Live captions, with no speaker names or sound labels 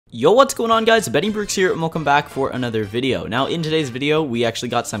Yo, what's going on, guys? Bennie here, and welcome back for another video. Now, in today's video, we actually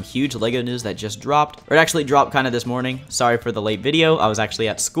got some huge LEGO news that just dropped, or it actually dropped kind of this morning. Sorry for the late video. I was actually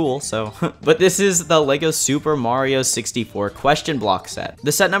at school, so. But this is the LEGO Super Mario 64 question block set.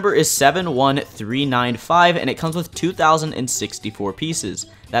 The set number is 71395, and it comes with 2,064 pieces.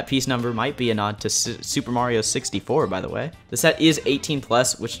 That piece number might be a nod to Super Mario 64, by the way. The set is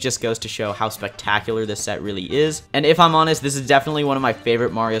 18+, which just goes to show how spectacular this set really is. And if I'm honest, this is definitely one of my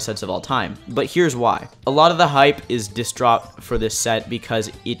favorite Mario sets of all time. But here's why. A lot of the hype is distraught for this set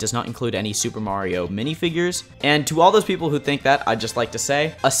because it does not include any Super Mario minifigures. And to all those people who think that, I'd just like to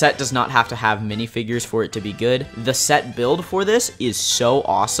say, a set does not have to have minifigures for it to be good. The set build for this is so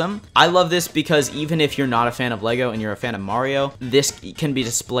awesome. I love this because even if you're not a fan of LEGO and you're a fan of Mario, this can be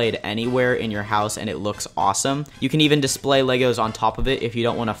displayed anywhere in your house and it looks awesome. You can even display Legos on top of it if you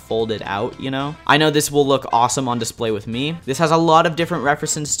don't want to fold it out, you know? I know this will look awesome on display with me. This has a lot of different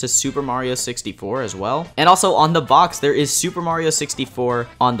references to Super Mario 64 as well. And also on the box, there is Super Mario 64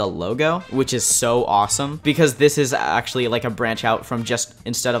 on the logo, which is so awesome because this is actually like a branch out from just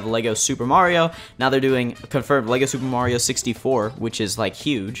instead of Lego Super Mario, now they're doing confirmed Lego Super Mario 64, which is like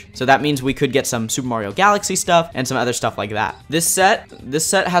huge. So that means we could get some Super Mario Galaxy stuff and some other stuff like that. This set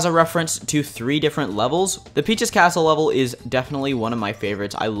has a reference to 3 different levels. The Peach's Castle level is definitely one of my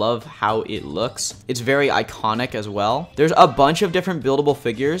favorites. I love how it looks. It's very iconic as well. There's a bunch of different buildable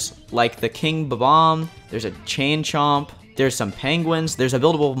figures, like the King Babam, there's a Chain Chomp, there's some penguins, there's a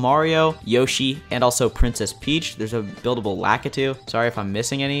buildable Mario, Yoshi, and also Princess Peach. There's a buildable Lakitu. Sorry if I'm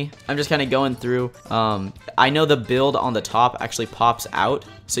missing any. I'm just kind of going through. I know the build on the top actually pops out,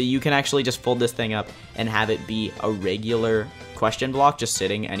 so you can actually just fold this thing up and have it be a regular question block just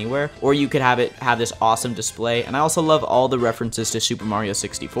sitting anywhere, or you could have it have this awesome display. And I also love all the references to Super Mario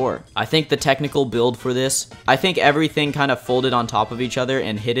 64. I think the technical build for this, I think everything kind of folded on top of each other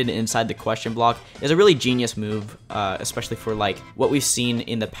and hidden inside the question block is a really genius move, especially for like what we've seen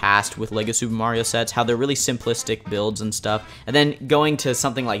in the past with Lego Super Mario sets, how they're really simplistic builds and stuff, and then going to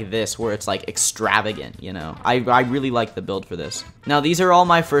something like this where it's like extravagant, you know. I really like the build for this. Now, these are all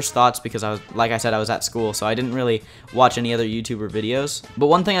my first thoughts because like I said, I was at school, so I didn't really watch any other YouTuber videos. But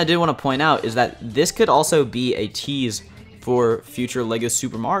one thing I did want to point out is that this could also be a tease for future Lego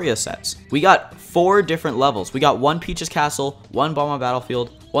Super Mario sets. We got 4 different levels. We got 1 Peach's Castle, 1 Bomba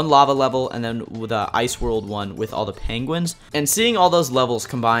Battlefield, 1 lava level, and then the Ice World one with all the penguins. And seeing all those levels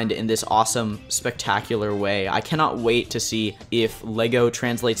combined in this awesome, spectacular way, I cannot wait to see if LEGO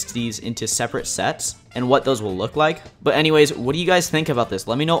translates these into separate sets and what those will look like. But anyways, what do you guys think about this?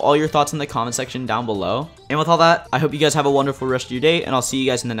 Let me know all your thoughts in the comment section down below. And with all that, I hope you guys have a wonderful rest of your day, and I'll see you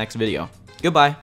guys in the next video. Goodbye.